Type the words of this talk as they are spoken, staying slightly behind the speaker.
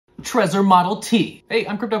Trezor Model T. Hey,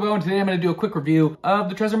 I'm CryptoBo, and today I'm going to do a quick review of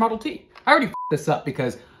the Trezor Model T. I already f***ed this up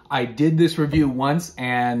because I did this review once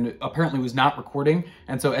and apparently was not recording.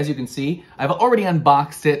 And so as you can see, I've already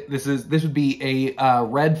unboxed it. This would be a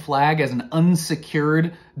red flag as an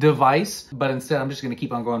unsecured device, but instead I'm just going to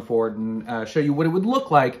keep on going forward and show you what it would look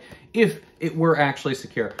like if it were actually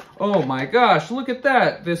secure. Oh my gosh, look at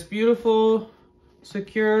that. This beautiful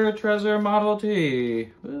secure Trezor Model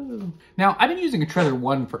T. Woo. Now, I've been using a Trezor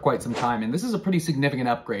 1 for quite some time, and this is a pretty significant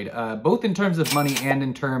upgrade, both in terms of money and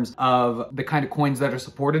in terms of the kind of coins that are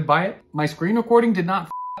supported by it. My screen recording did not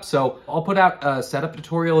f up, so I'll put out a setup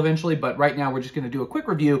tutorial eventually, but right now we're just going to do a quick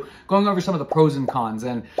review going over some of the pros and cons.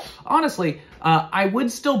 And honestly, I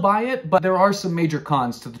would still buy it, but there are some major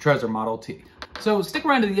cons to the Trezor Model T. So stick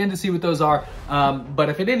around to the end to see what those are, but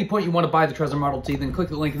if at any point you want to buy the Trezor Model T, then click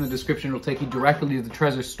the link in the description. It'll take you directly to the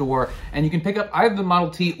Trezor store, and you can pick up either the Model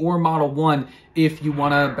T or Model 1 if you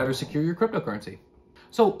want to better secure your cryptocurrency.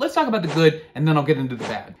 So let's talk about the good, and then I'll get into the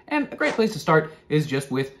bad. And a great place to start is just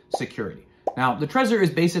with security. Now, the Trezor is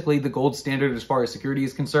basically the gold standard as far as security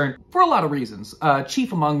is concerned for a lot of reasons.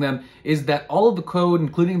 Chief among them is that all of the code,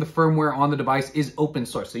 including the firmware on the device, is open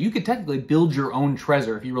source. So you could technically build your own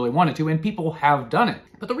Trezor if you really wanted to, and people have done it.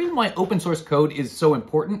 But the reason why open source code is so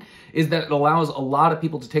important is that it allows a lot of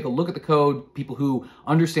people to take a look at the code, people who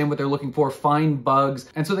understand what they're looking for, find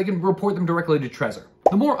bugs, and so they can report them directly to Trezor.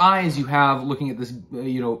 The more eyes you have looking at this,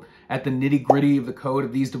 at the nitty-gritty of the code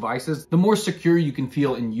of these devices, the more secure you can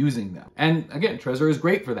feel in using them. And again, Trezor is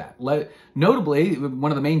great for that. Notably,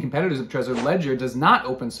 one of the main competitors of Trezor, Ledger, does not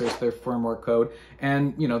open source their firmware code,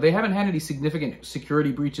 and they haven't had any significant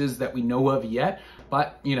security breaches that we know of yet,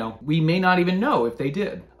 but we may not even know if they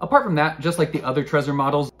did. Apart from that, just like the other Trezor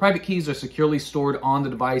models, private keys are securely stored on the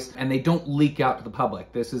device and they don't leak out to the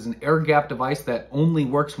public. This is an air-gapped device that only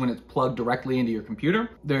works when it's plugged directly into your computer.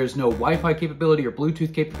 There's no Wi-Fi capability or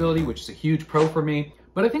Bluetooth capability, which is a huge pro for me.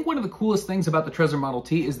 But I think one of the coolest things about the Trezor Model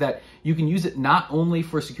T is that you can use it not only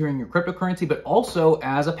for securing your cryptocurrency, but also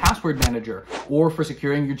as a password manager or for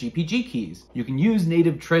securing your GPG keys. You can use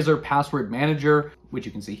native Trezor Password Manager, which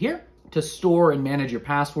you can see here, to store and manage your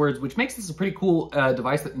passwords, which makes this a pretty cool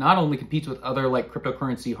device that not only competes with other like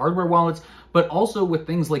cryptocurrency hardware wallets, but also with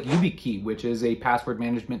things like YubiKey, which is a password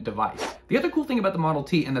management device. The other cool thing about the Model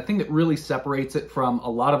T, and the thing that really separates it from a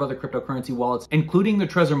lot of other cryptocurrency wallets, including the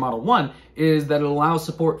Trezor Model 1, is that it allows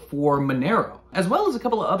support for Monero, as well as a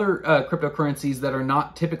couple of other cryptocurrencies that are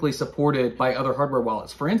not typically supported by other hardware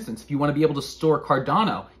wallets. For instance, if you want to be able to store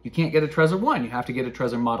Cardano, you can't get a Trezor 1, you have to get a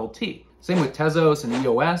Trezor Model T. Same with Tezos and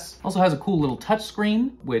EOS. Also has a cool little touch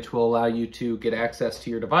screen, which will allow you to get access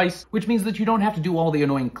to your device, which means that you don't have to do all the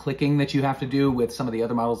annoying clicking that you have to do with some of the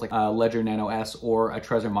other models like Ledger Nano S or a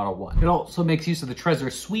Trezor Model 1. It also makes use of the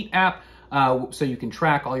Trezor Suite app, so you can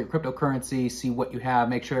track all your cryptocurrency, see what you have,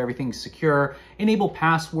 make sure everything's secure, enable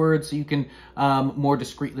passwords so you can more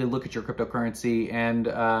discreetly look at your cryptocurrency and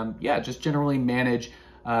just generally manage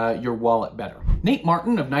your wallet better. Nate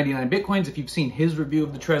Martin of 99 Bitcoins, if you've seen his review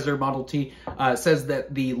of the Trezor Model T, says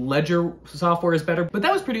that the Ledger software is better, but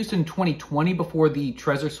that was produced in 2020 before the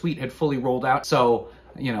Trezor Suite had fully rolled out. So,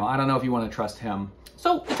 I don't know if you want to trust him.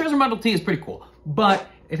 So the Trezor Model T is pretty cool, but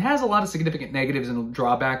it has a lot of significant negatives and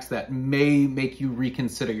drawbacks that may make you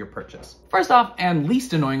reconsider your purchase. First off, and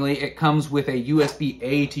least annoyingly, it comes with a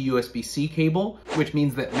USB-A to USB-C cable, which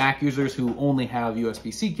means that Mac users who only have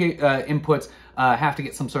USB-C inputs have to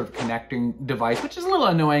get some sort of connecting device, which is a little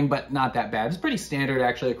annoying, but not that bad. It's pretty standard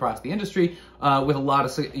actually across the industry, with a lot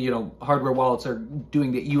of hardware wallets are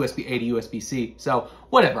doing the USB-A to USB-C. So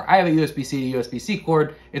whatever, I have a USB-C to USB-C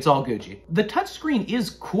cord, it's all Gucci. The touchscreen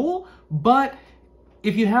is cool, but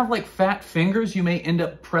if you have like fat fingers, you may end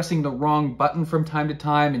up pressing the wrong button from time to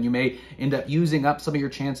time, and you may end up using up some of your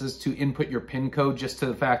chances to input your PIN code just to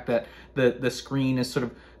the fact that the screen is sort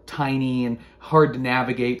of tiny and hard to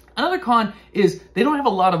navigate. Another con is they don't have a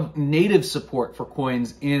lot of native support for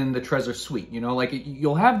coins in the Trezor Suite.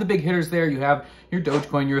 You'll have the big hitters there. You have your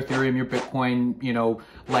Dogecoin, your Ethereum, your Bitcoin,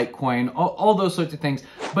 Litecoin, all those sorts of things.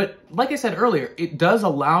 But like I said earlier, it does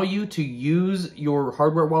allow you to use your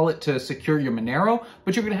hardware wallet to secure your Monero,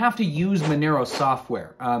 but you're going to have to use Monero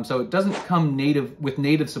software. So it doesn't come with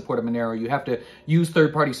native support of Monero. You have to use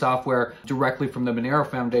third-party software directly from the Monero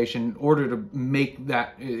Foundation in order to make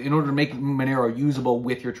Monero usable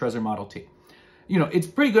with your Trezor Model T. It's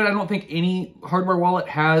pretty good. I don't think any hardware wallet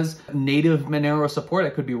has native Monero support. I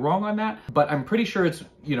could be wrong on that, but I'm pretty sure it's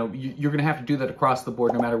you're gonna have to do that across the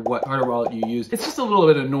board no matter what hardware wallet you use. It's just a little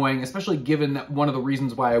bit annoying, especially given that one of the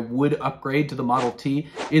reasons why I would upgrade to the Model T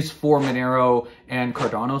is for Monero and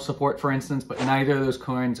Cardano support, for instance, but neither of those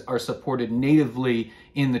coins are supported natively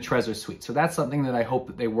in the Trezor suite. So that's something that I hope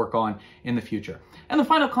that they work on in the future. And the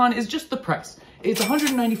final con is just the price. It's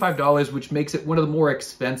 $195, which makes it one of the more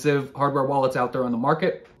expensive hardware wallets out there on the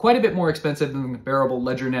market, quite a bit more expensive than the comparable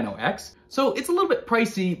Ledger Nano X. So it's a little bit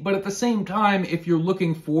pricey, but at the same time, if you're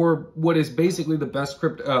looking for what is basically the best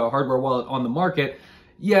crypto hardware wallet on the market,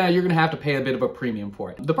 yeah, you're gonna have to pay a bit of a premium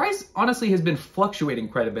for it. The price honestly has been fluctuating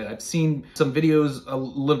quite a bit. I've seen some videos a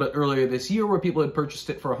little bit earlier this year where people had purchased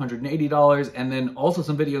it for $180, and then also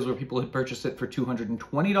some videos where people had purchased it for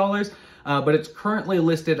 $220, but it's currently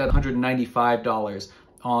listed at $195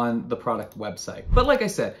 on the product website. But like I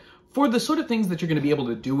said, for the sort of things that you're going to be able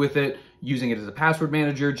to do with it, using it as a password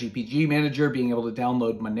manager, GPG manager, being able to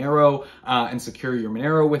download Monero and secure your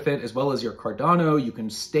Monero with it, as well as your Cardano. You can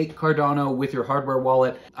stake Cardano with your hardware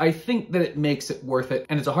wallet. I think that it makes it worth it,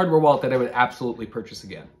 and it's a hardware wallet that I would absolutely purchase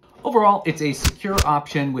again. Overall, it's a secure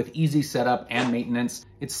option with easy setup and maintenance.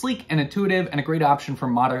 It's sleek and intuitive and a great option for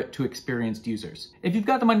moderate to experienced users. If you've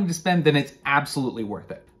got the money to spend, then it's absolutely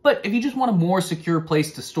worth it. But if you just want a more secure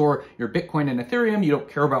place to store your Bitcoin and Ethereum, you don't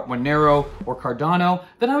care about Monero or Cardano,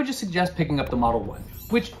 then I would just suggest picking up the Model 1,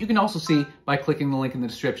 which you can also see by clicking the link in the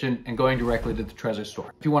description and going directly to the Trezor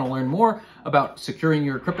store. If you want to learn more about securing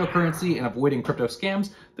your cryptocurrency and avoiding crypto scams,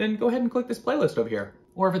 then go ahead and click this playlist over here.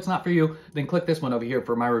 Or if it's not for you, then click this one over here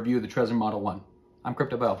for my review of the Trezor Model 1. I'm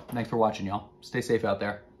Crypto Bo. Thanks for watching, y'all. Stay safe out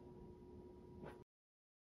there.